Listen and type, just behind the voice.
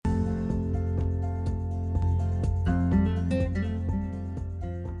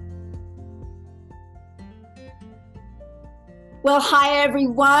Well, hi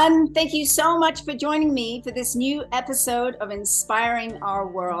everyone. Thank you so much for joining me for this new episode of Inspiring Our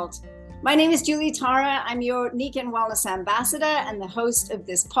World. My name is Julie Tara. I'm your Nikken Wellness Ambassador and the host of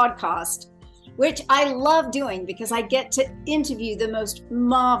this podcast, which I love doing because I get to interview the most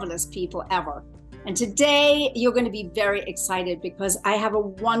marvelous people ever. And today you're going to be very excited because I have a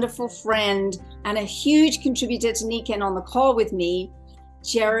wonderful friend and a huge contributor to Nikken on the call with me,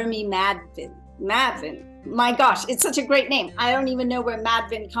 Jeremy Madvin. My gosh, it's such a great name. I don't even know where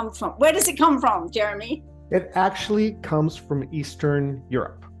Madvin comes from. Where does it come from, Jeremy? It actually comes from Eastern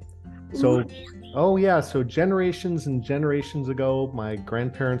Europe. So, so generations and generations ago, my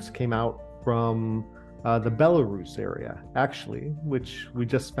grandparents came out from the Belarus area, actually, which we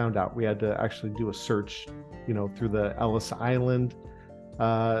just found out. We had to actually do a search, through the Ellis Island.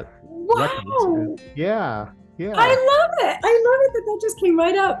 Wow. Yeah. I love it. I love it that just came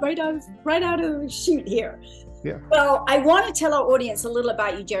right out of the chute here. Yeah. Well, I want to tell our audience a little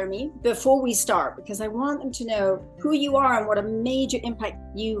about you, Jeremy, before we start, because I want them to know who you are and what a major impact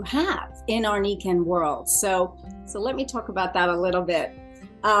you have in our Nikken world. So let me talk about that a little bit.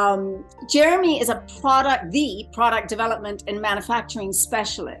 Jeremy is the product development and manufacturing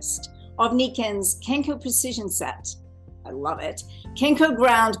specialist of Nikken's Kenko Precision Set. I love it.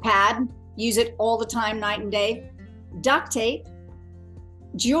 KenkoGround pad. Use it all the time, night and day, duct tape,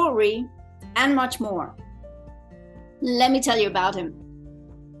 jewelry, and much more. Let me tell you about him.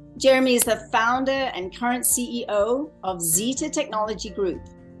 Jeremy is the founder and current CEO of Zeta Technology Group,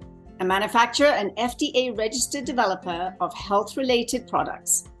 a manufacturer and FDA-registered developer of health-related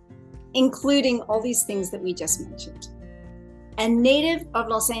products, including all these things that we just mentioned. A native of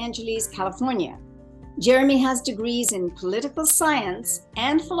Los Angeles, California, Jeremy has degrees in political science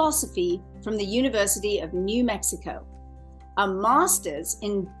and philosophy from the University of New Mexico, a master's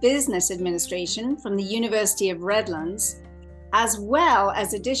in business administration from the University of Redlands, as well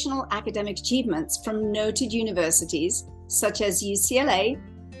as additional academic achievements from noted universities such as UCLA,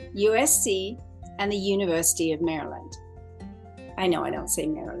 USC, and the University of Maryland. I know I don't say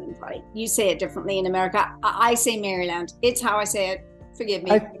Maryland right. You say it differently in America. I say Maryland. It's how I say it. Forgive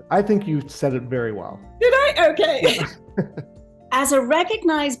me. I think you said it very well. Did I? Okay. As a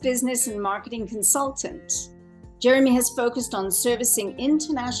recognized business and marketing consultant, Jeremy has focused on servicing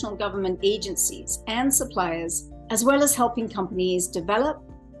international government agencies and suppliers, as well as helping companies develop,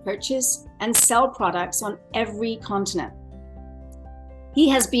 purchase, and sell products on every continent. He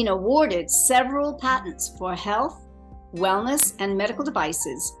has been awarded several patents for health, wellness, and medical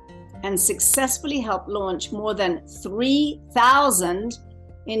devices, and successfully helped launch more than 3,000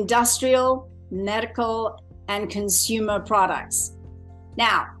 industrial, medical, and consumer products.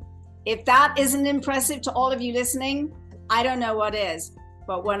 Now, if that isn't impressive to all of you listening, I don't know what is.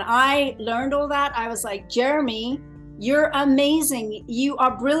 But when I learned all that, I was like, Jeremy, you're amazing. You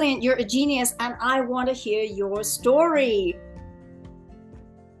are brilliant. You're a genius. And I want to hear your story.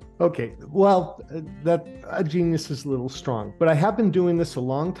 Okay, well, that a genius is a little strong, but I have been doing this a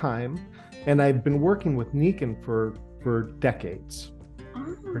long time, and I've been working with Nikken for decades.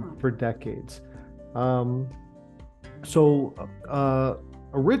 For decades.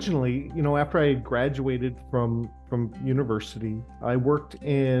 Originally, after I graduated from university, I worked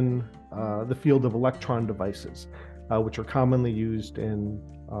in the field of electron devices, which are commonly used in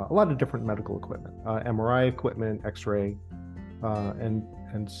a lot of different medical equipment, MRI equipment, X-ray,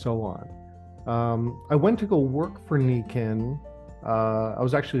 and so on. I went to go work for Nikken. I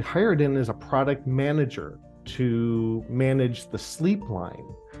was actually hired in as a product manager to manage the sleep line.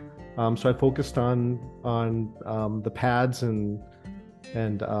 So I focused on the pads and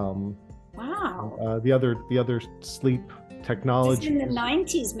wow, the other sleep technology. This was in the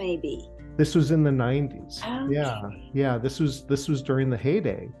 90s, maybe. This was in the 90s. Okay. Yeah. This was during the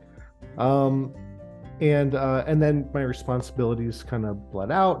heyday. And then my responsibilities kind of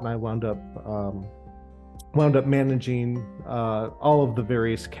bled out, and I wound up managing all of the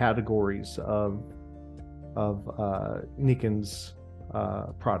various categories of Nikken's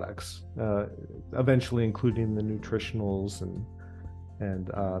products, eventually including the nutritionals and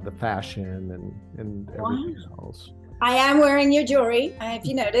the fashion and everything else. I am wearing your jewelry, if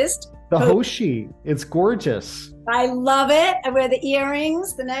you noticed. The Hoshi, it's gorgeous. I love it. I wear the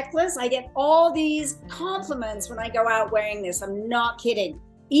earrings, the necklace. I get all these compliments when I go out wearing this. I'm not kidding.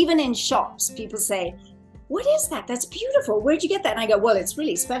 Even in shops, people say, what is that? That's beautiful. Where'd you get that? And I go, well, it's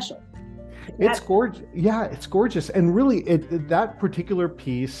really special. It's gorgeous. Yeah, it's gorgeous. And really, that particular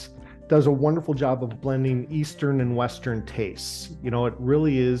piece does a wonderful job of blending Eastern and Western tastes. It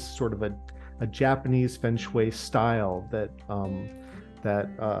really is sort of a Japanese feng shui style that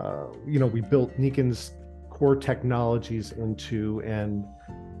we built Nikken's core technologies into and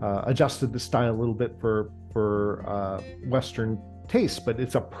adjusted the style a little bit for Western taste, but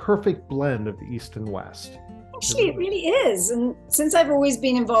it's a perfect blend of the East and West. Actually, it really is. And since I've always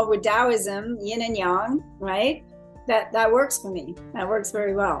been involved with Taoism, yin and yang, right? That works for me. That works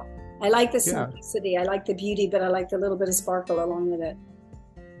very well. I like the simplicity, I like the beauty, but I like the little bit of sparkle along with it.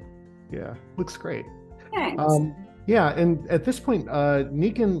 Yeah, looks great. Thanks. Yeah, and at this point,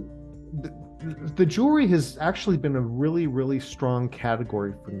 Nikken, the jewelry has actually been a really, really strong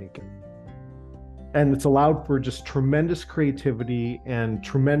category for Nikken. And it's allowed for just tremendous creativity and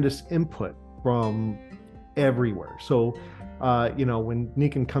tremendous input from everywhere. So, when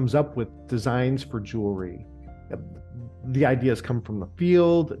Nikken comes up with designs for jewelry, the ideas come from the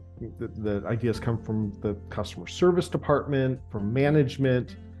field, the ideas come from the customer service department, from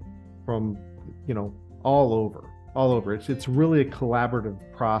management, from, all over. It's really a collaborative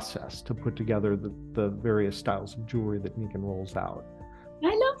process to put together the various styles of jewelry that Nikken rolls out.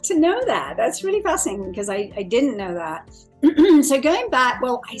 I love to know that. That's really fascinating because I didn't know that. So going back,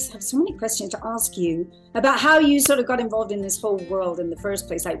 well, I have so many questions to ask you about how you sort of got involved in this whole world in the first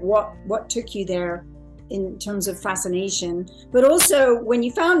place. Like what took you there in terms of fascination? But also when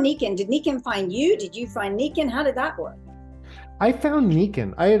you found Nikken, did Nikken find you? Did you find Nikken? How did that work? I found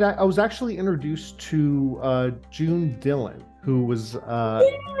Nikken. I was actually introduced to June Dillon, who was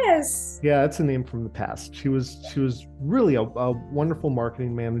yes, yeah, that's a name from the past. She was really a wonderful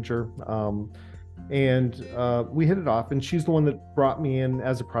marketing manager, and we hit it off. And she's the one that brought me in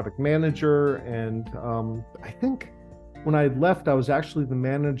as a product manager. And I think when I left, I was actually the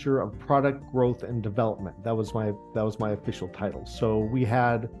manager of product growth and development. That was my official title. So we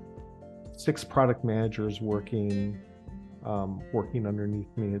had 6 product managers working underneath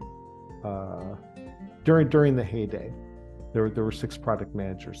me during the heyday. There were 6 product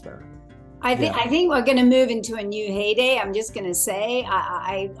managers there. I think we're going to move into a new heyday. I'm just going to say,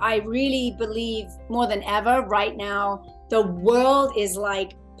 I really believe more than ever right now, the world is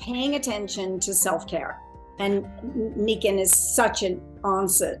like paying attention to self-care. And Nikken is such an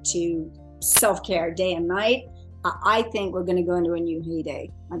answer to self-care day and night. I think we're going to go into a new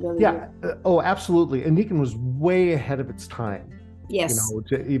heyday. I really do. Oh, absolutely. And Nikken was way ahead of its time. Yes.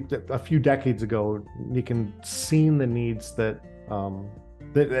 A few decades ago, Nikken seen the needs that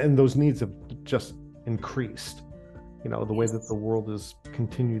and those needs have just increased. The way that the world has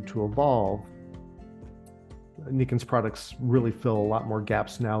continued to evolve, Nikken's products really fill a lot more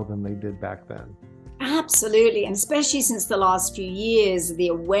gaps now than they did back then. Absolutely. And especially since the last few years, the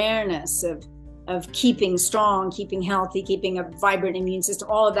awareness of keeping strong, keeping healthy, keeping a vibrant immune system,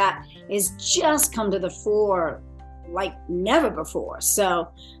 all of that is just come to the fore like never before. So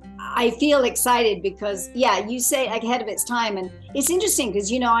I feel excited because, you say like ahead of its time. And it's interesting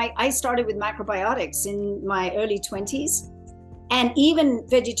because, I started with macrobiotics in my early 20s. And even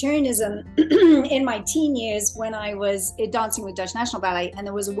vegetarianism in my teen years when I was dancing with Dutch National Ballet, and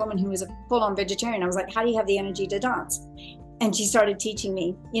there was a woman who was a full-on vegetarian. I was like, how do you have the energy to dance? And she started teaching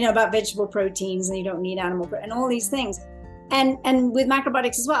me, about vegetable proteins, and you don't need animal and all these things. And with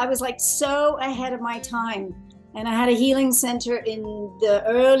macrobiotics as well, I was like so ahead of my time. And I had a healing center in the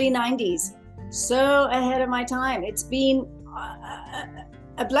early 90s. So ahead of my time. It's been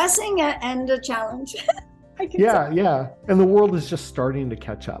a blessing and a challenge. Yeah. And the world is just starting to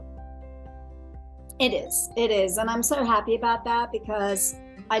catch up. It is. And I'm so happy about that because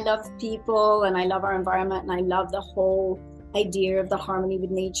I love people and I love our environment and I love the whole idea of the harmony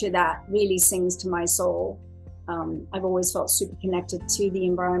with nature that really sings to my soul. I've always felt super connected to the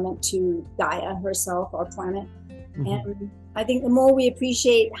environment, to Gaia herself, our planet. Mm-hmm. And I think the more we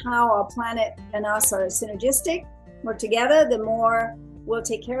appreciate how our planet and us are synergistic, work together, the more we'll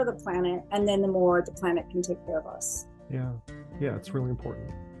take care of the planet, and then the more the planet can take care of us. Yeah, it's really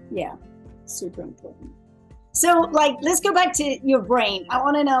important. Yeah, super important. So, let's go back to your brain. I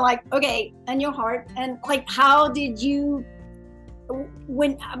want to know, okay, and your heart, and how did you?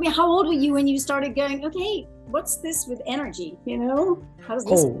 How old were you when you started going? Okay, what's this with energy? How does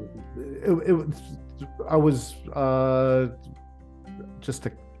this? I was just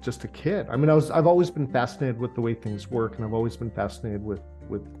a kid. I mean, I've always been fascinated with the way things work, and I've always been fascinated with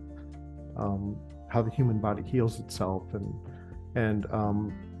how the human body heals itself, and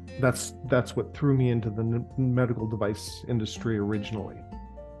that's what threw me into the medical device industry originally.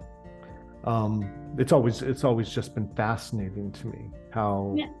 It's always just been fascinating to me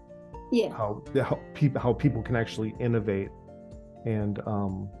how people can actually innovate and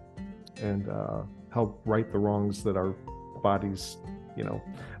help right the wrongs that our bodies,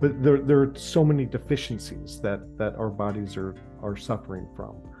 but there are so many deficiencies that our bodies are suffering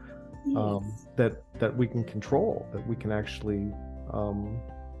from. Yes. that we can control, that we can actually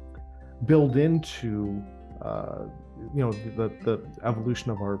build into the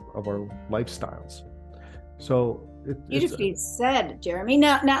evolution of our lifestyles. So it's Beautifully said, Jeremy.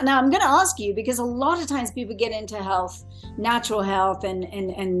 Now, I'm going to ask you, because a lot of times people get into health, natural health,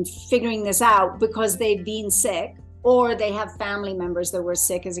 and figuring this out because they've been sick or they have family members that were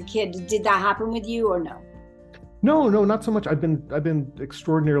sick as a kid. Did that happen with you or no? No, not so much. I've been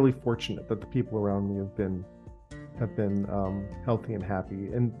extraordinarily fortunate that the people around me have been healthy and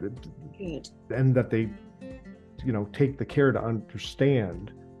happy, and Good. and that they take the care to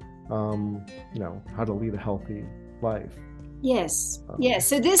understand how to lead a healthy life. Yes. Yes.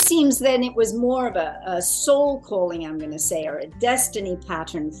 So this seems then it was more of a soul calling, I'm going to say, or a destiny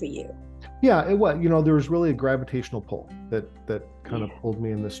pattern for you. Yeah, it was. There was really a gravitational pull that kind of pulled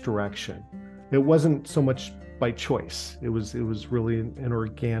me in this direction. It wasn't so much by choice. It was really an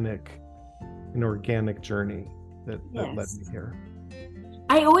organic journey that led me here.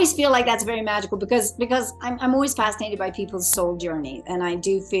 I always feel like that's very magical because I'm always fascinated by people's soul journey, and I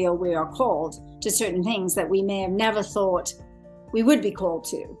do feel we are called to certain things that we may have never thought we would be called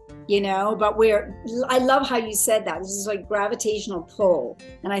to, but I love how you said that. This is like gravitational pull,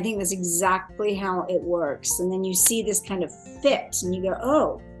 and I think that's exactly how it works. And then you see this kind of fit and you go,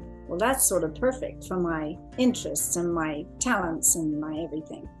 oh, well, that's sort of perfect for my interests and my talents and my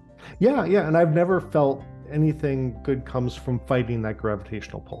everything. Yeah, and I've never felt anything good comes from fighting that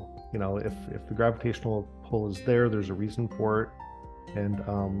gravitational pull. If the gravitational pull is there, there's a reason for it. And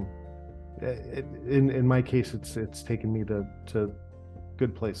in my case, it's taken me to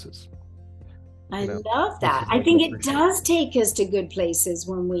good places. I love that. I think it does take us to good places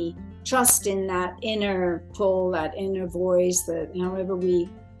when we trust in that inner pull, that inner voice, that however we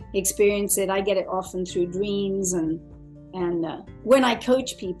experience it. I get it often through dreams, and when I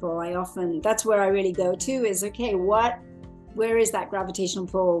coach people, that's where I really go to is, okay, where is that gravitational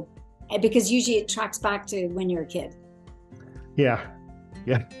pull? Because usually it tracks back to when you're a kid. Yeah.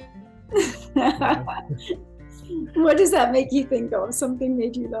 What does that make you think of? Something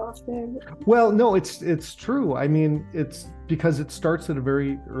made you laugh there. Well, no, it's true. I mean, it's because it starts at a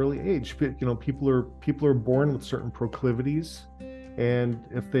very early age. People are born with certain proclivities, and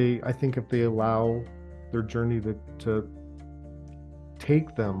if they allow their journey to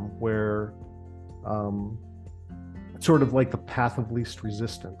take them where sort of like the path of least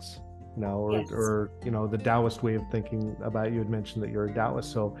resistance, or the Taoist way of thinking about, you had mentioned that you're a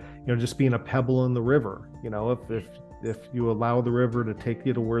Taoist, so just being a pebble in the river. If you allow the river to take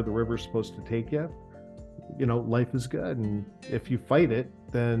you to where the river's supposed to take you, life is good. And if you fight it,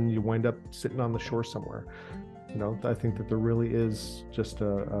 then you wind up sitting on the shore somewhere. I think that there really is just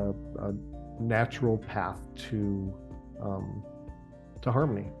a natural path to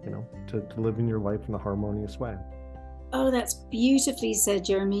harmony, to living your life in a harmonious way. Oh, that's beautifully said,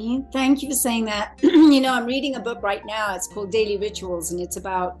 Jeremy. Thank you for saying that. I'm reading a book right now. It's called Daily Rituals, and it's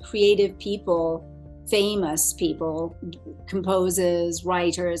about creative people, famous people, composers,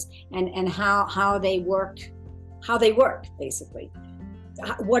 writers, and how they work basically.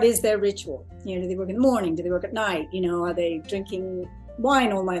 What is their ritual? Do they work in the morning? Do they work at night? Are they drinking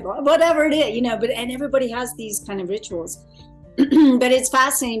wine all night long? Whatever it is, and everybody has these kind of rituals. But it's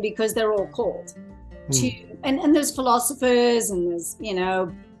fascinating because they're all called to, and there's philosophers, and there's,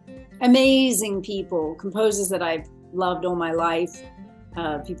 amazing people, composers that I've loved all my life,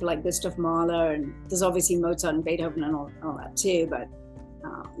 people like Gustav Mahler, and there's obviously Mozart and Beethoven and all that too. But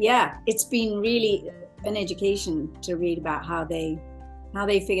it's been really an education to read about how they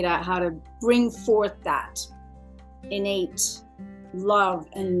figured out how to bring forth that innate love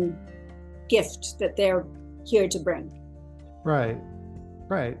and gift that they're here to bring. Right.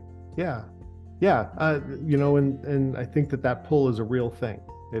 Yeah. And I think that pull is a real thing.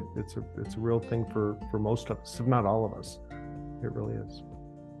 It's a real thing for most of us, if not all of us. It really is.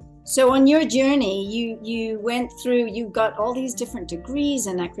 So on your journey, you went through, you got all these different degrees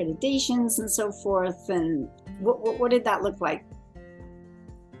and accreditations and so forth. And what did that look like?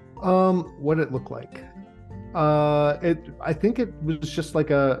 What did it look like? I think it was just like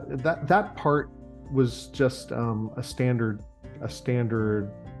that part was just a standard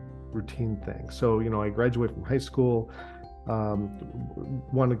routine thing. So I graduated from high school,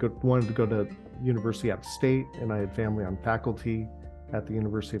 wanted to go to university out of state, and I had family on faculty at the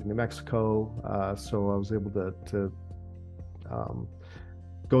University of New Mexico, so I was able to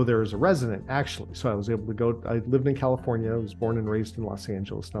go there as a resident, actually. So I was able to go, I lived in California, I was born and raised in Los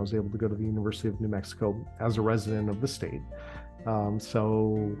Angeles, and I was able to go to the University of New Mexico as a resident of the state. The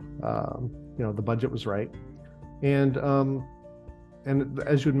budget was right. And and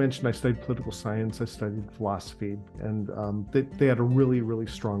as you had mentioned, I studied political science, I studied philosophy, and they had a really, really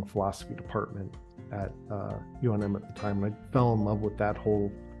strong philosophy department at UNM at the time. And I fell in love with that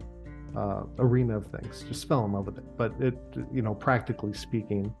whole arena of things, just fell in love with it. But it, practically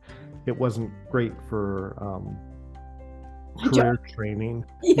speaking, it wasn't great for career training.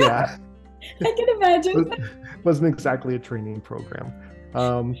 Yeah. I can imagine. It wasn't exactly a training program.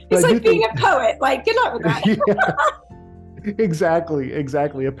 It's like being a poet. Like, good luck with that. Yeah,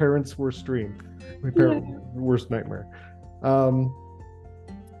 exactly. A parent's worst dream. My parents' worst nightmare.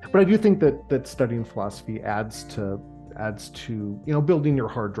 But I do think that studying philosophy adds to building your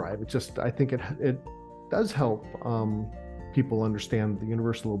hard drive. I think it does help people understand the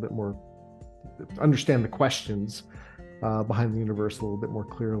universe a little bit more, understand the questions behind the universe a little bit more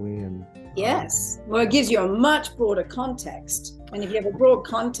clearly. And yes, well, it gives you a much broader context, and if you have a broad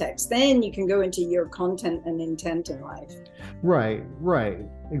context, then you can go into your content and intent in life. Right,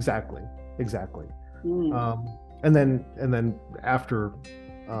 exactly. And then after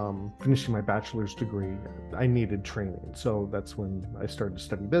finishing my bachelor's degree, I needed training, so that's when I started to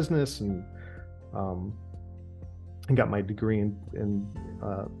study business and got my degree in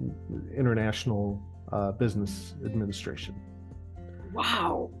international business administration.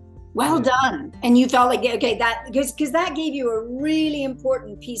 Wow, well done. And you felt like, okay, that because that gave you a really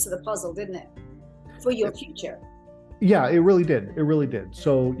important piece of the puzzle, didn't it, for your future? Yeah, it really did.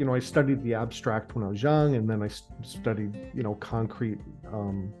 So, I studied the abstract when I was young, and then I studied, concrete.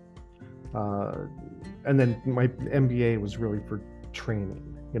 And then my MBA was really for training,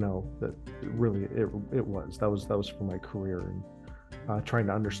 that really it was. That was for my career, and trying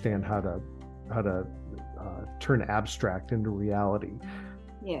to understand how to turn abstract into reality.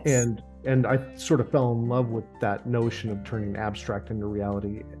 Yes. And I sort of fell in love with that notion of turning abstract into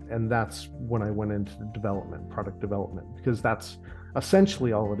reality. And that's when I went into product development, because that's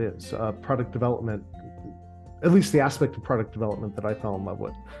essentially all it is. Product development, at least the aspect of product development that I fell in love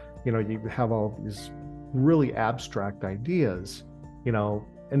with. You have all these really abstract ideas,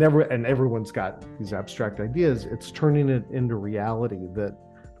 and everyone's got these abstract ideas. It's turning it into reality that,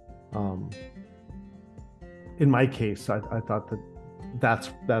 in my case, I thought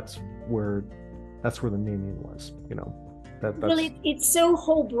that's where the meaning was, Well, it's so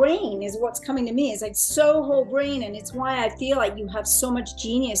whole brain is what's coming to me. It's like so whole brain, and it's why I feel like you have so much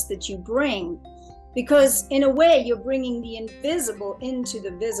genius that you bring, because in a way you're bringing the invisible into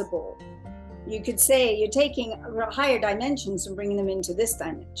the visible. You could say you're taking higher dimensions and bringing them into this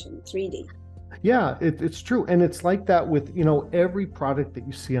dimension, 3D. Yeah, it's true. And it's like that with, every product that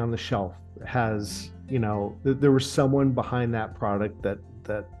you see on the shelf has, there was someone behind that product that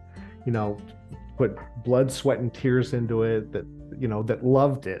put blood, sweat, and tears into it, that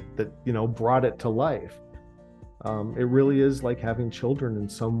loved it, that, brought it to life. It really is like having children in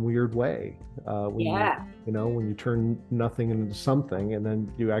some weird way. When you turn nothing into something, and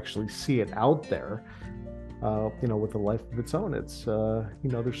then you actually see it out there, with a life of its own. It's,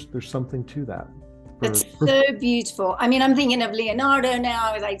 there's something to that. It's so beautiful. I mean, I'm thinking of Leonardo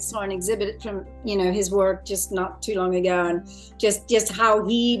now. I saw an exhibit from, his work just not too long ago, and just how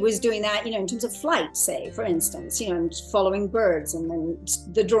he was doing that, in terms of flight, say, for instance, and following birds, and then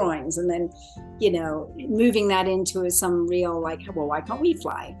the drawings, and then, moving that into some real, like, well, why can't we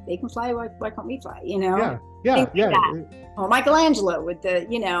fly? They can fly. Why can't we fly? Yeah. Or Michelangelo with the,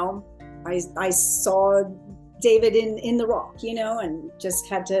 I saw David in the rock, and just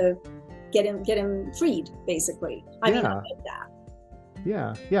had to get him freed, basically. I mean, I like that.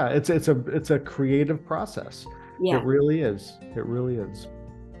 Yeah. It's a creative process. Yeah. It really is.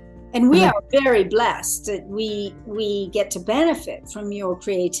 And we are very blessed that we get to benefit from your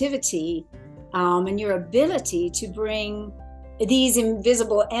creativity, and your ability to bring these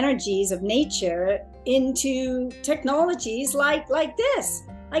invisible energies of nature into technologies like this.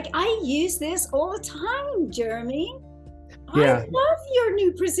 Like, I use this all the time, Jeremy. Yeah. I love your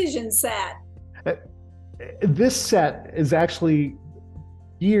new precision set. This set is actually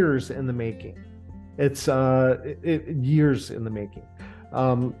years in the making. It's years in the making.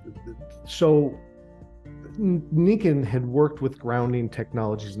 So Nikken had worked with grounding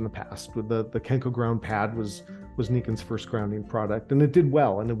technologies in the past. With the KenkoGround pad was Nikken's first grounding product, and it did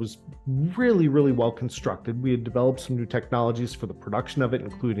well, and it was really, really well constructed. We had developed some new technologies for the production of it,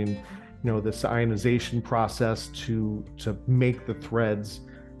 including this ionization process to make the threads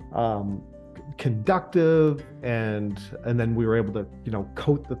conductive, and then we were able to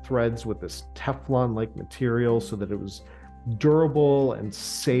coat the threads with this Teflon-like material so that it was durable and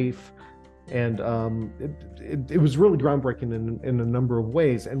safe, and it was really groundbreaking in a number of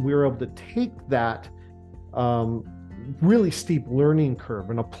ways. And we were able to take that really steep learning curve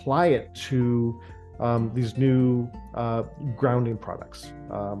and apply it to these new grounding products.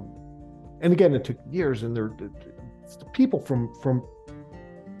 And again, it took years, and it's the people from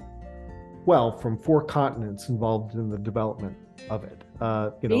 4 continents involved in the development of it.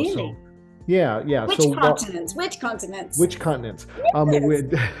 Really? So yeah. Which continents? Which continents? Which continents? Yes.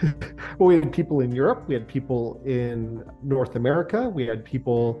 We had people in Europe, we had people in North America, we had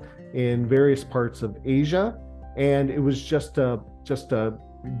people in various parts of Asia, and it was just a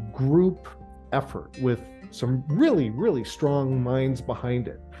group effort with some really, really strong minds behind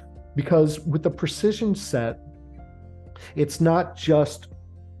it. Because with the precision set, it's not just,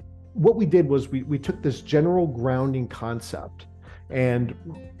 what we did was we took this general grounding concept and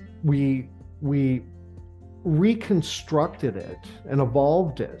we reconstructed it and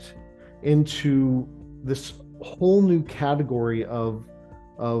evolved it into this whole new category of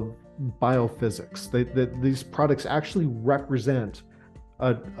biophysics. These products actually represent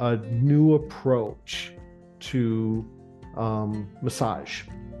a new approach to massage.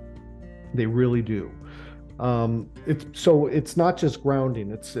 They really do. It's not just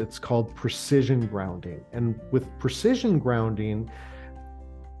grounding, it's called precision grounding. And with precision grounding,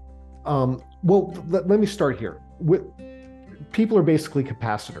 let me start here. People are basically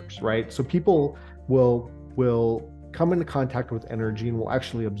capacitors, right? So people will come into contact with energy and will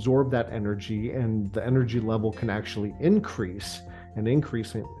actually absorb that energy, and the energy level can actually increase and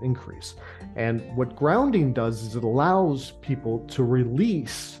increase and increase. And what grounding does is it allows people to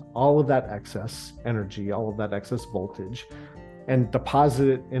release all of that excess energy, all of that excess voltage, and deposit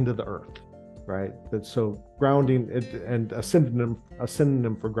it into the earth, right? So grounding, and a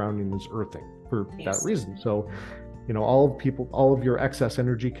synonym for grounding is earthing, for that reason. So, all of your excess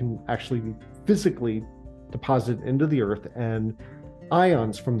energy can actually be physically deposited into the earth, and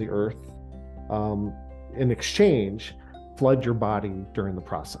ions from the earth, in exchange, flood your body during the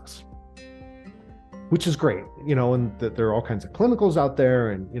process, which is great, and there are all kinds of clinicals out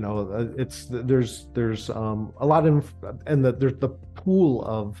there, and there's a lot of, and there's the pool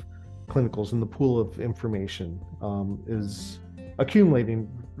of clinicals, and the pool of information is accumulating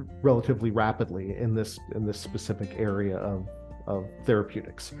relatively rapidly in this specific area of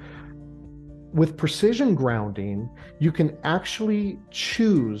therapeutics. With precision grounding, you can actually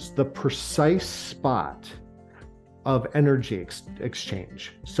choose the precise spot of energy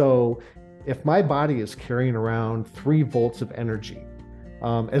exchange. So if my body is carrying around 3 volts of energy,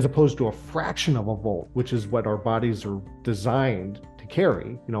 as opposed to a fraction of a volt, which is what our bodies are designed to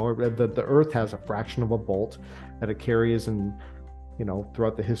carry, the earth has a fraction of a volt that it carries, and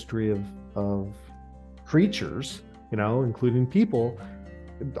throughout the history of creatures, including people,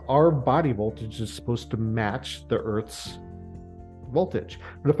 our body voltage is supposed to match the earth's voltage.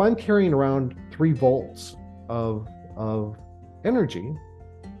 But if I'm carrying around 3 volts of energy,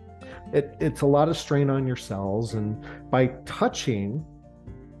 it's a lot of strain on your cells, and by touching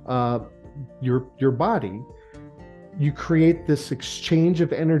your body, you create this exchange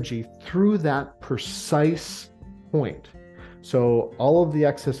of energy through that precise point. So all of the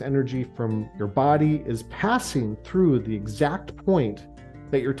excess energy from your body is passing through the exact point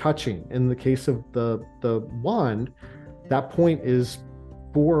that you're touching. In the case of the wand, that point is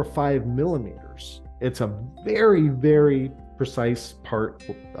 4 or 5 millimeters. It's a very, very precise part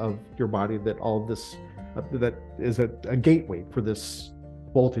of your body that all of this, that is a gateway for this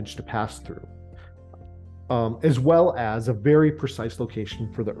voltage to pass through, as well as a very precise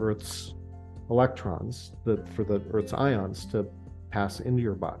location for the Earth's electrons, for the Earth's ions to pass into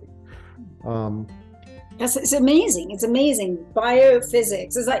your body. Yes, it's amazing. It's amazing.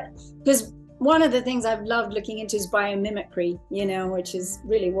 Biophysics is like, because one of the things I've loved looking into is biomimicry, which is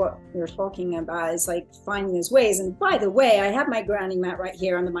really what we're talking about, is like finding those ways. And by the way, I have my grounding mat right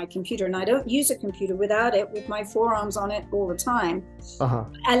here under my computer, and I don't use a computer without it, with my forearms on it all the time.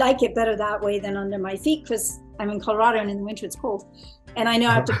 I like it better that way than under my feet, because I'm in Colorado and in the winter it's cold. And I know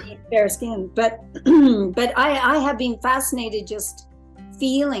I have to be fair skinned, but I have been fascinated just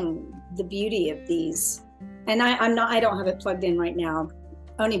feeling the beauty of these. And I don't have it plugged in right now,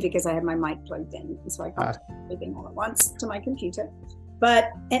 only because I have my mic plugged in, so I can't do everything all at once to my computer.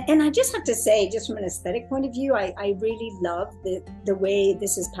 But and I just have to say, just from an aesthetic point of view, I really love the way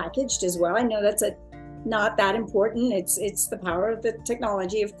this is packaged as well. I know that's not that important. It's the power of the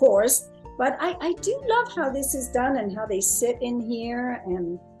technology, of course. But I do love how this is done and how they sit in here,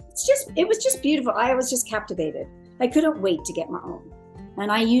 and it was just beautiful. I was just captivated. I couldn't wait to get my own,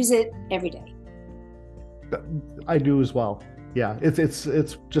 and I use it every day. I do as well. Yeah, it's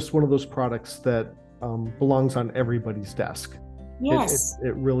just one of those products that belongs on everybody's desk. Yes.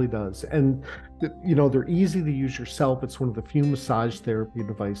 It really does. And they're easy to use yourself. It's one of the few massage therapy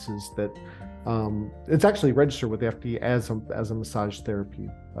devices that it's actually registered with the FDA as a massage therapy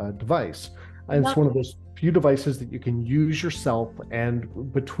device. And it's one of those few devices that you can use yourself,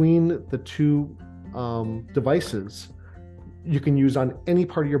 and between the two devices, you can use on any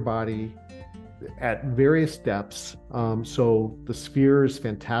part of your body at various depths. So the sphere is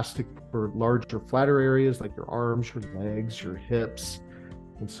fantastic for larger, flatter areas like your arms, your legs, your hips,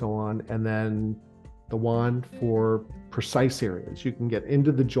 and so on. And then the wand for precise areas. You can get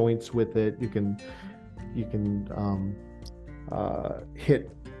into the joints with it. You can hit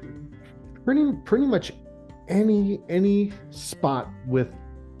pretty much any spot with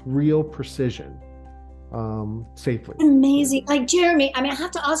real precision, safely. Amazing. Like, Jeremy, I mean, I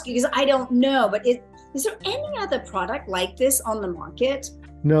have to ask you because I don't know, but is there any other product like this on the market?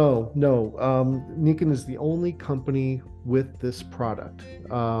 No. Nikken is the only company with this product.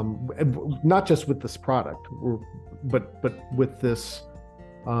 Not just with this product, but with this,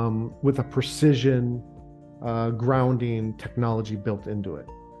 with a precision grounding technology built into it.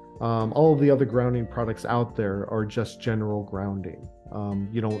 All of the other grounding products out there are just general grounding.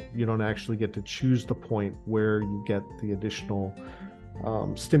 You don't actually get to choose the point where you get the additional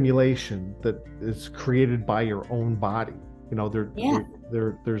stimulation that is created by your own body.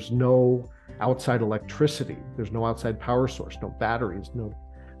 There's no outside electricity. There's no outside power source, no batteries, no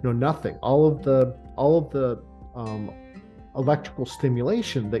nothing. All of the electrical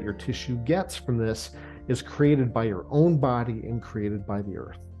stimulation that your tissue gets from this is created by your own body and created by the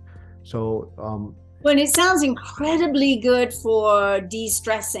earth. So well, it sounds incredibly good for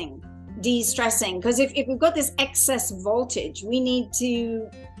de-stressing, because if we've got this excess voltage, we need to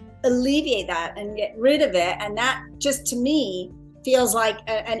alleviate that and get rid of it, and that just to me feels like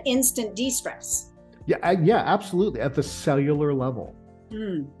an instant de-stress. Yeah, absolutely. At the cellular level,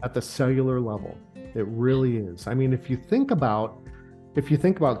 it really is. I mean, if you think about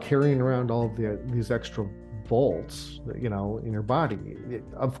carrying around all of these extra volts, in your body,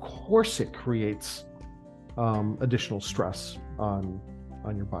 of course it creates additional stress on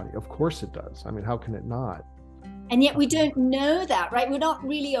your body. Of course it does. I mean, how can it not? And yet we don't know that, right? We're not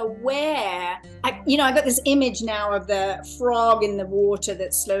really aware. I got this image now of the frog in the water,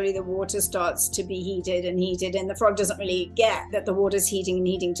 that slowly the water starts to be heated, and the frog doesn't really get that the water's heating and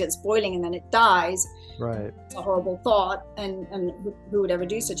heating till it's boiling, and then it dies. Right. It's a horrible thought, and who would ever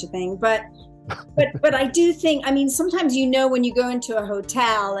do such a thing? But I do think, I mean, sometimes when you go into a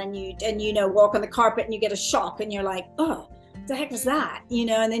hotel and you walk on the carpet and you get a shock and you're like, oh, what the heck was that?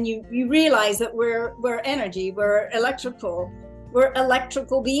 And then you realize that we're energy, we're electrical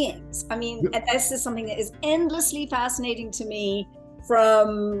beings. I mean, and this is something that is endlessly fascinating to me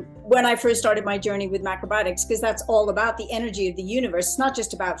from when I first started my journey with macrobiotics, because that's all about the energy of the universe. It's not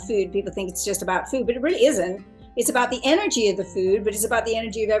just about food. People think it's just about food, but it really isn't. It's about the energy of the food, but it's about the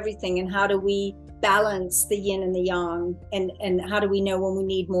energy of everything, and how do we balance the yin and the yang, and how do we know when we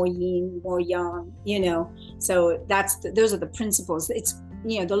need more yin, more yang, So those are the principles. It's,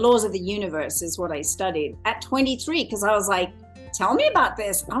 the laws of the universe is what I studied at 23, because I was like, tell me about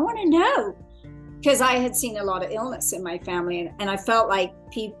this. I want to know. Because I had seen a lot of illness in my family, and I felt like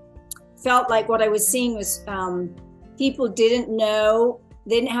what I was seeing was people didn't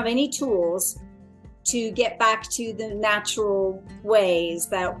have any tools to get back to the natural ways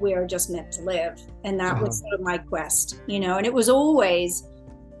that we're just meant to live. And that was sort of my quest, and it was always,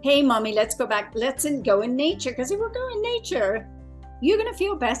 hey, mommy, let's go back. Let's go in nature. Because if we're going in nature, you're going to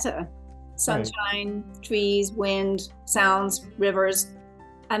feel better. Sunshine, right. Trees, wind, sounds, rivers,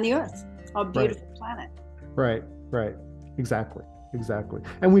 and the earth, our beautiful planet. Right. Exactly.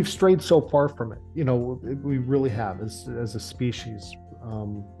 And we've strayed so far from it. We really have as a species.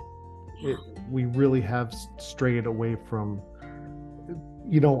 We really have strayed away from,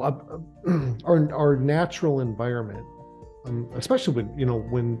 our natural environment, especially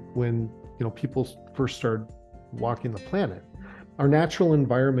when people first started walking the planet. Our natural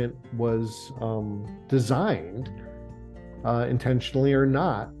environment was designed, intentionally or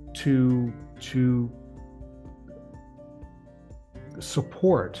not, to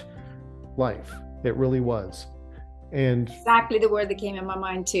support life. It really was. And exactly the word that came in my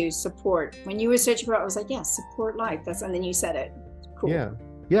mind too, support. When you were searching for it, I was like, yes, support life. And then you said it. Cool. Yeah.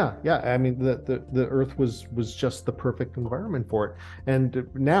 I mean, the earth was just the perfect environment for it. And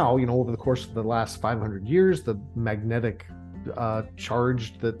now, over the course of the last 500 years, the magnetic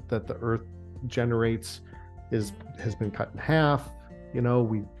charge that the earth generates has been cut in half.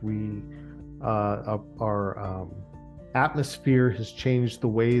 Our atmosphere has changed the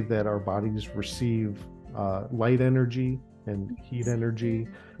way that our bodies receive light energy. and heat energy.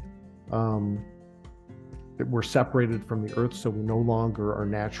 We're separated from the earth, so we no longer are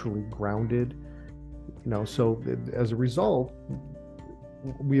naturally grounded. So as a result,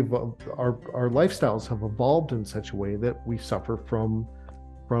 our lifestyles have evolved in such a way that we suffer from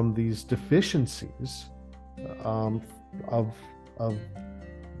these deficiencies of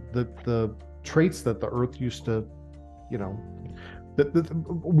the traits that the earth used to,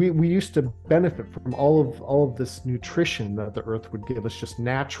 we used to benefit from all of this nutrition that the earth would give us just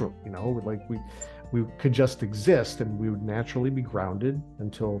naturally. Like we could just exist, and we would naturally be grounded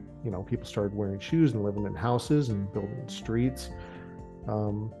until people started wearing shoes and living in houses and building streets.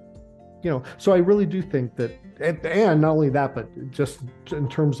 So I really do think that, and not only that, but just in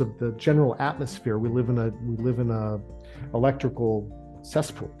terms of the general atmosphere, we live in a electrical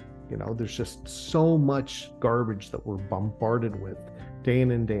cesspool. There's just so much garbage that we're bombarded with day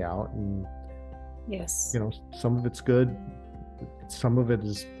in and day out, and yes, some of it's good, some of it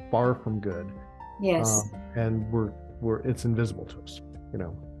is far from good. Yes, and it's invisible to us.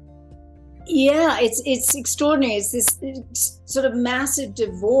 Yeah, it's extraordinary. It's this sort of massive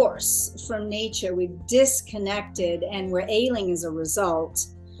divorce from nature. We've disconnected, and we're ailing as a result.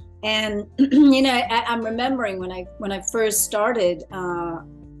 And I'm remembering when I first started.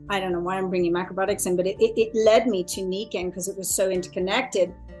 I don't know why I'm bringing macrobiotics in, but it led me to Nikken because it was so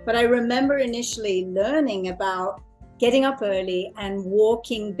interconnected. But I remember initially learning about getting up early and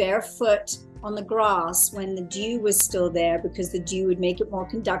walking barefoot on the grass when the dew was still there, because the dew would make it more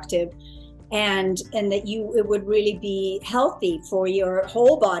conductive, and that it would really be healthy for your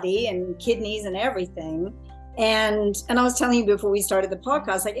whole body and kidneys and everything. And I was telling you before we started the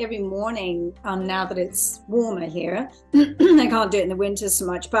podcast, like every morning, now that it's warmer here, I can't do it in the winter so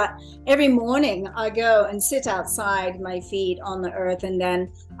much, but every morning I go and sit outside, my feet on the earth, and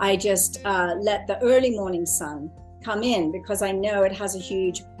then I just let the early morning sun come in, because I know it has a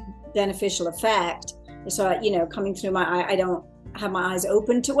huge beneficial effect. So, coming through my eye, I don't have my eyes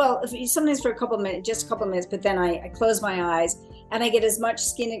open sometimes for just a couple of minutes, but then I close my eyes and I get as much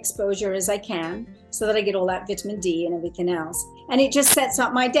skin exposure as I can, so that I get all that vitamin D and everything else. And it just sets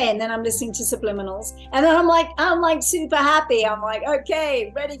up my day. And then I'm listening to subliminals, and then I'm like super happy. I'm like,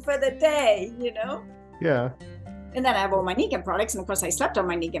 okay, ready for the day, Yeah. And then I have all my Nikken products. And of course I slept on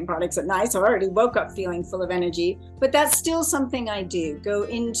my Nikken products at night, so I already woke up feeling full of energy. But that's still something I do, go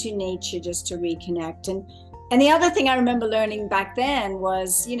into nature just to reconnect. And the other thing I remember learning back then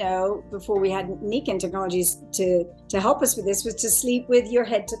was, before we had Nikken technologies to help us with this, was to sleep with your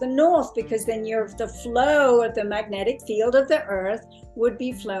head to the north, because then the flow of the magnetic field of the earth would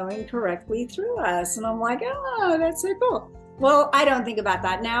be flowing correctly through us. And I'm like, oh, that's so cool. Well, I don't think about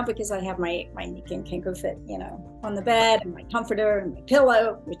that now, because I have my Nikken Kenko Fit, on the bed, and my comforter and my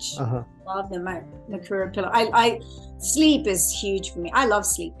pillow, which I love, and my Nakura pillow. I sleep is huge for me. I love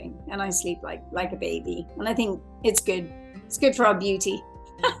sleeping, and I sleep like a baby, and I think it's good. It's good for our beauty.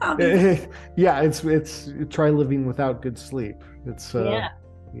 Yeah, it's try living without good sleep. It's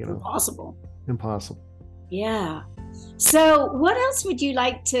impossible. Yeah. So what else would you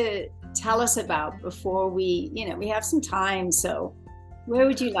like to tell us about before we have some time? So where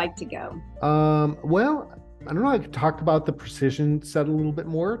would you like to go? Well, I don't know. I could talk about the Precision Set a little bit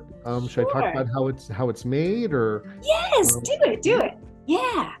more. Should I talk about how it's made, or? Yes, do it.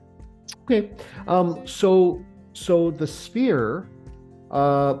 Yeah. Okay. So the sphere,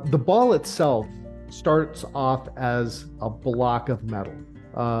 the ball itself starts off as a block of metal.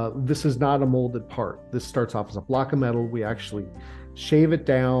 This is not a molded part. This starts off as a block of metal. We actually shave it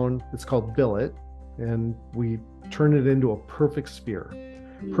down. It's called billet, and we turn it into a perfect sphere.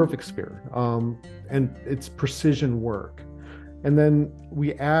 And it's precision work. And then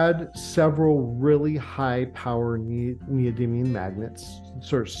we add several really high power neodymium magnets,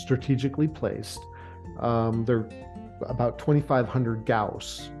 sort of strategically placed. They're about 2,500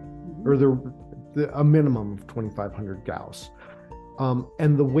 Gauss, or they're a minimum of 2,500 Gauss.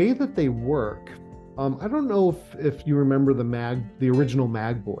 And the way that they work, I don't know if you remember the original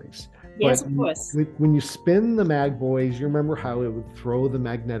Mag Boys. Yes, of course. When you spin the Mag Boys, you remember how it would throw the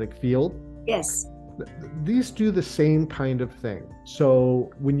magnetic field? Yes. These do the same kind of thing.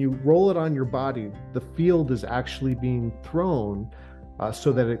 So when you roll it on your body, the field is actually being thrown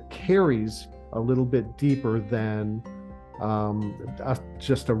so that it carries a little bit deeper than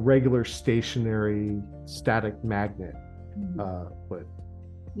just a regular stationary static magnet would.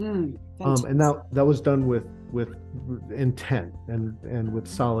 And that was done with intent and with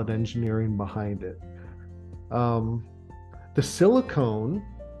solid engineering behind it. The silicone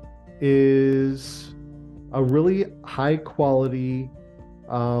is a really high quality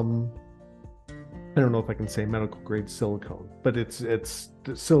I don't know if I can say medical grade silicone, but it's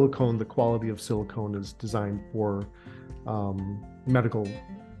the silicone. The quality of silicone is designed for medical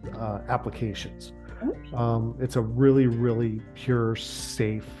applications. It's a really, really pure,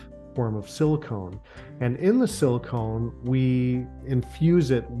 safe form of silicone. And in the silicone, we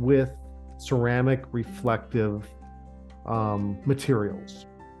infuse it with ceramic reflective materials.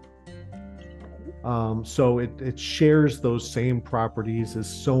 So it shares those same properties as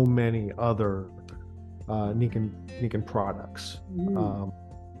so many other Nikken products.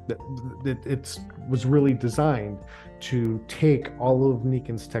 It was really designed to take all of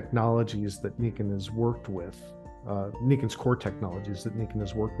Nikken's technologies that Nikken has worked with, Nikken's core technologies that Nikken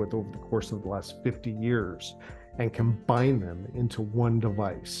has worked with over the course of the last 50 years, and combine them into one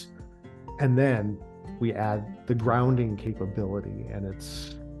device. And then we add the grounding capability, and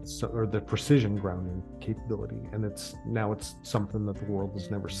or the precision grounding capability, and it's something that the world has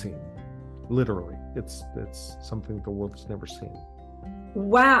never seen. Literally, it's something the world has never seen.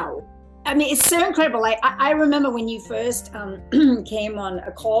 Wow. I mean, it's so incredible. I remember when you first came on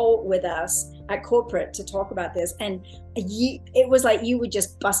a call with us at corporate to talk about this, and it was like you were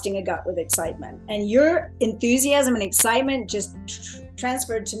just busting a gut with excitement, and your enthusiasm and excitement just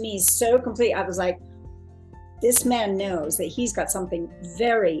transferred to me so completely. I was like, this man knows that he's got something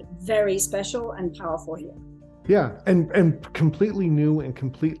very, very special and powerful here. Yeah, and completely new and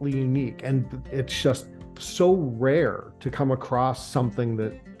completely unique. And it's just so rare to come across something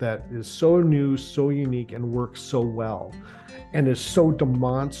that is so new, so unique, and works so well, and is so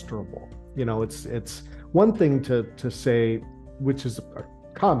demonstrable. You know, it's one thing to say, which is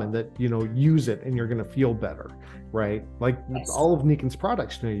common, that, you know, use it and you're going to feel better, right? Like yes. All of Nikken's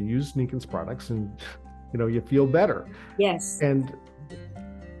products, you know, you use Nikken's products and, you know, you feel better. Yes. And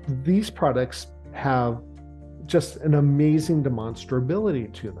these products have just an amazing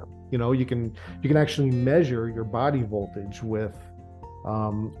demonstrability to them. You know, you can actually measure your body voltage with a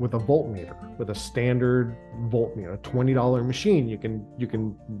voltmeter, with a standard voltmeter, a $20 machine. You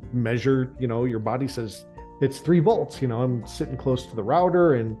can measure, you know, your body says it's 3 volts. You know, I'm sitting close to the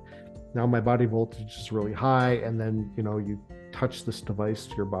router and now my body voltage is really high. And then, you know, you touch this device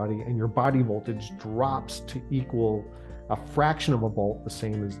to your body and your body voltage drops to equal a fraction of a volt, the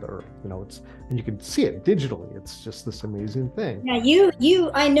same as the Earth. You know, and you can see it digitally. It's just this amazing thing. Now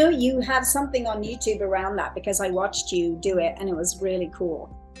I know you have something on YouTube around that, because I watched you do it and it was really cool.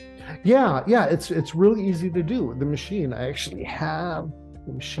 Yeah, it's really easy to do. The machine, I actually have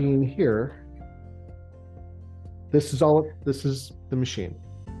the machine here. This is the machine.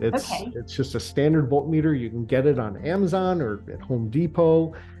 It's just a standard voltmeter. You can get it on Amazon or at Home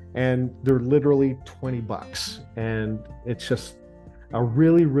Depot, and they're literally $20. And it's just a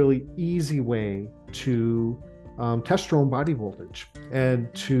really, really easy way to test your own body voltage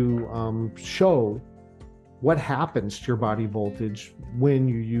and to show what happens to your body voltage when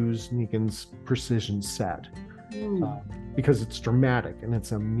you use Nikken's Precision Set. Because it's dramatic and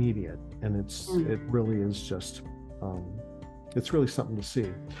it's immediate, and it really is just it's really something to see.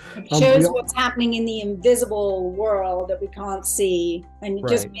 It shows what's happening in the invisible world that we can't see, and it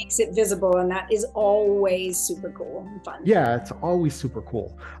just makes it visible, and that is always super cool and fun. Yeah, it's always super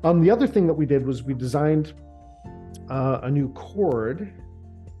cool. The other thing that we did was we designed a new cord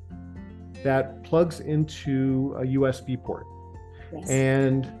that plugs into a USB port. Yes.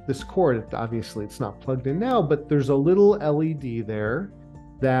 And this cord, obviously it's not plugged in now, but there's a little LED there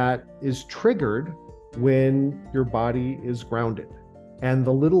that is triggered when your body is grounded, and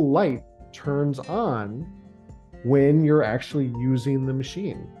the little light turns on when you're actually using the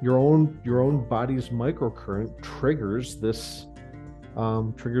machine. Your own body's microcurrent triggers this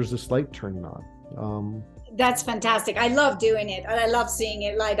light turning on. That's fantastic. I love doing it, and I love seeing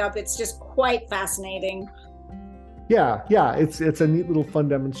it light up. It's just quite fascinating. Yeah, it's a neat little fun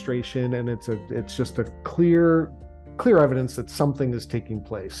demonstration, and it's just a clear evidence that something is taking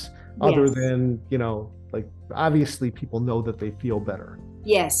place. Other than, you know, like obviously people know that they feel better.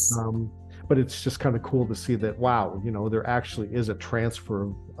 Yes. But it's just kind of cool to see that, wow, you know, there actually is a transfer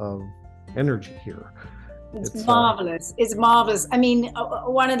of energy here. It's marvelous. It's marvelous. I mean,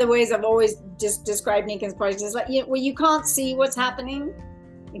 one of the ways I've always just described Nikken's project is like, you can't see what's happening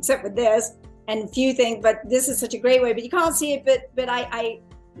except with this and few things, but this is such a great way, but you can't see it. But I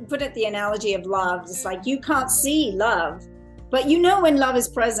put it the analogy of love. It's like, you can't see love, but you know when love is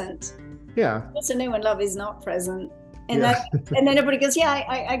present. Yeah. You also know when love is not present. And and then everybody goes, yeah,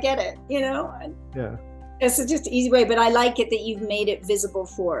 I get it, you know? Yeah. It's just an easy way, but I like it that you've made it visible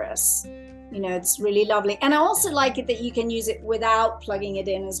for us. You know, it's really lovely. And I also like it that you can use it without plugging it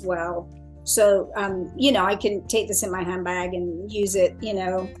in as well. So, I can take this in my handbag and use it,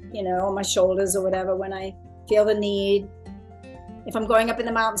 on my shoulders or whatever when I feel the need. If I'm going up in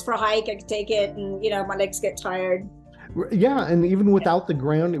the mountains for a hike, I can take it and, my legs get tired. Yeah, and even without the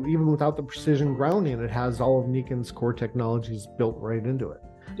ground, even without the precision grounding, it has all of Nikken's core technologies built right into it.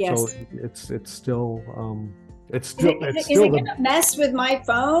 Yes. So it's still Is it gonna mess with my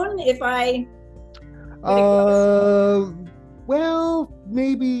phone if I? Well,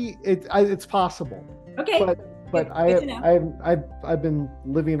 maybe it's possible. Okay. But I've been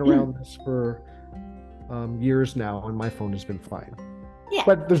living around this for years now, and my phone has been fine. Yeah.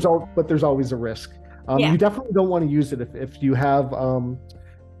 But there's always a risk. You definitely don't want to use it if you have an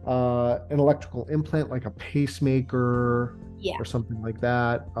electrical implant like a pacemaker or something like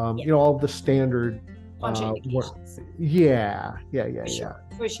that. All the standard. For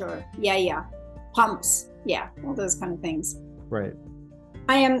sure. Yeah. Pumps. Yeah. All those kind of things. Right.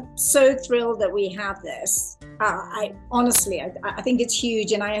 I am so thrilled that we have this. I honestly think it's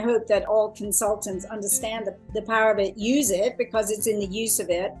huge, and I hope that all consultants understand the power of it, use it because it's in the use of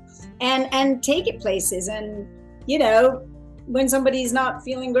it, and take it places. And when somebody's not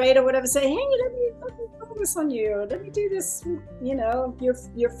feeling great or whatever, say, hey, let me focus on you. Let me do this.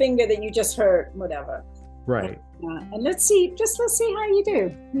 Your finger that you just hurt, whatever. Right. And let's see how you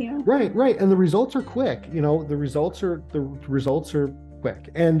do. Right. And the results are quick. The results are quick.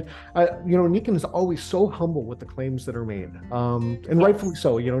 And Nikken is always so humble with the claims that are made. And rightfully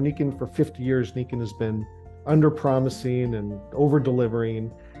so. Nikken, for 50 years, Nikken has been under promising and over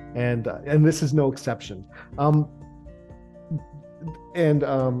delivering, and this is no exception. And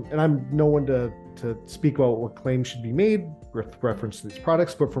I'm no one to speak about what claims should be made with reference to these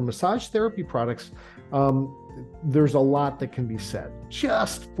products, but for massage therapy products, there's a lot that can be said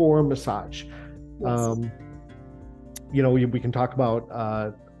just for massage. Yes. We can talk about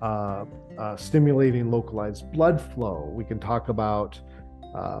stimulating localized blood flow. We can talk about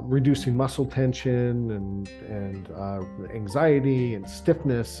reducing muscle tension and anxiety and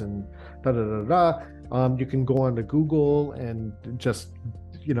stiffness and you can go onto Google and just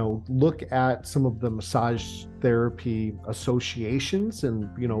look at some of the massage therapy associations and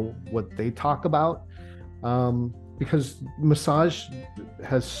what they talk about, because massage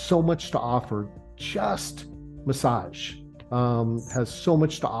has so much to offer. Just massage has so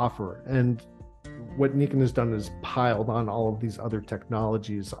much to offer, and what Nikken has done is piled on all of these other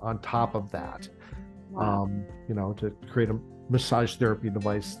technologies on top of that. Wow. To create a massage therapy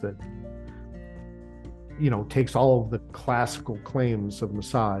device that takes all of the classical claims of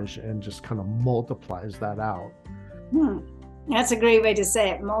massage and just kind of multiplies that out. That's a great way to say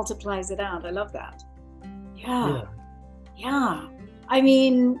it. Multiplies it out. I love that. Yeah. I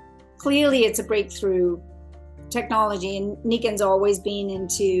mean, clearly it's a breakthrough technology, and Nikken's always been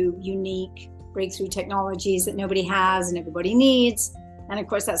into unique breakthrough technologies that nobody has and everybody needs. And of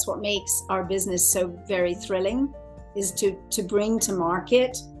course, that's what makes our business so very thrilling, is to bring to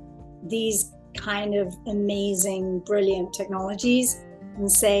market these kind of amazing, brilliant technologies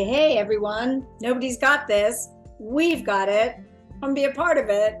and say, hey, everyone, nobody's got this. We've got it. Come be a part of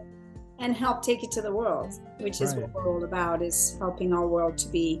it and help take it to the world, which is what we're all about, is helping our world to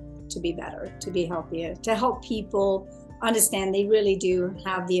be better, to be healthier, to help people understand they really do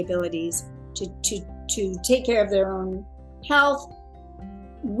have the abilities to take care of their own health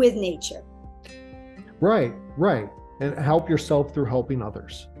with nature. Right. And help yourself through helping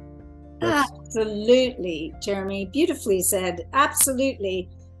others. Absolutely, Jeremy. Beautifully said. Absolutely.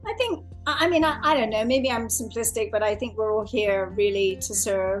 I think, I don't know, maybe I'm simplistic, but I think we're all here really to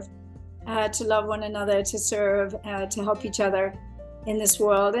serve, to love one another, to serve, to help each other in this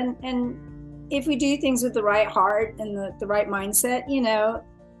world. And if we do things with the right heart and the right mindset,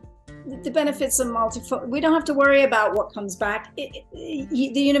 the benefits are multifold. We don't have to worry about what comes back. The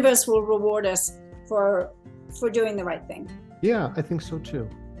universe will reward us for doing the right thing. Yeah, I think so too.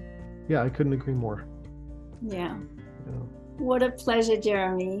 Yeah, I couldn't agree more. Yeah. What a pleasure,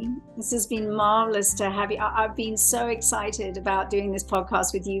 Jeremy. This has been marvelous to have you. I've been so excited about doing this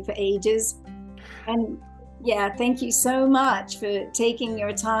podcast with you for ages. And yeah, thank you so much for taking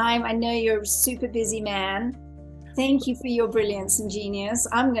your time. I know you're a super busy man. Thank you for your brilliance and genius.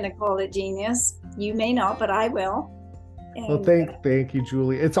 I'm going to call it genius. You may not, but I will. And well, thank you,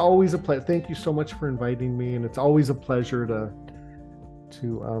 Julie. It's always a pleasure. Thank you so much for inviting me. And it's always a pleasure to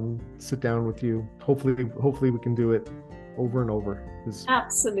sit down with you. Hopefully we can do it over and over.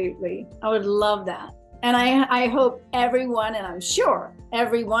 Absolutely. I would love that. And I hope everyone, and I'm sure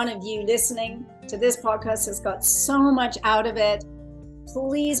every one of you listening to this podcast has got so much out of it.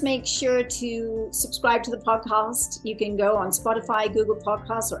 Please make sure to subscribe to the podcast. You can go on Spotify, Google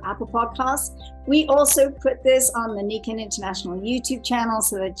Podcasts, or Apple Podcasts. We also put this on the Nikken International YouTube channel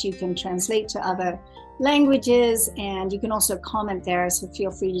so that you can translate to other languages, and you can also comment there, so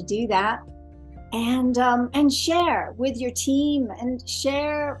feel free to do that. And share with your team and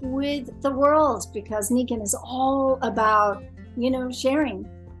share with the world, because Nikken is all about, sharing.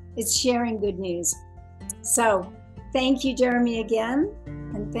 It's sharing good news. So thank you, Jeremy, again.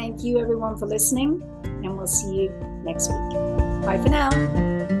 And thank you, everyone, for listening. And we'll see you next week. Bye for now.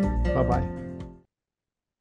 Bye-bye.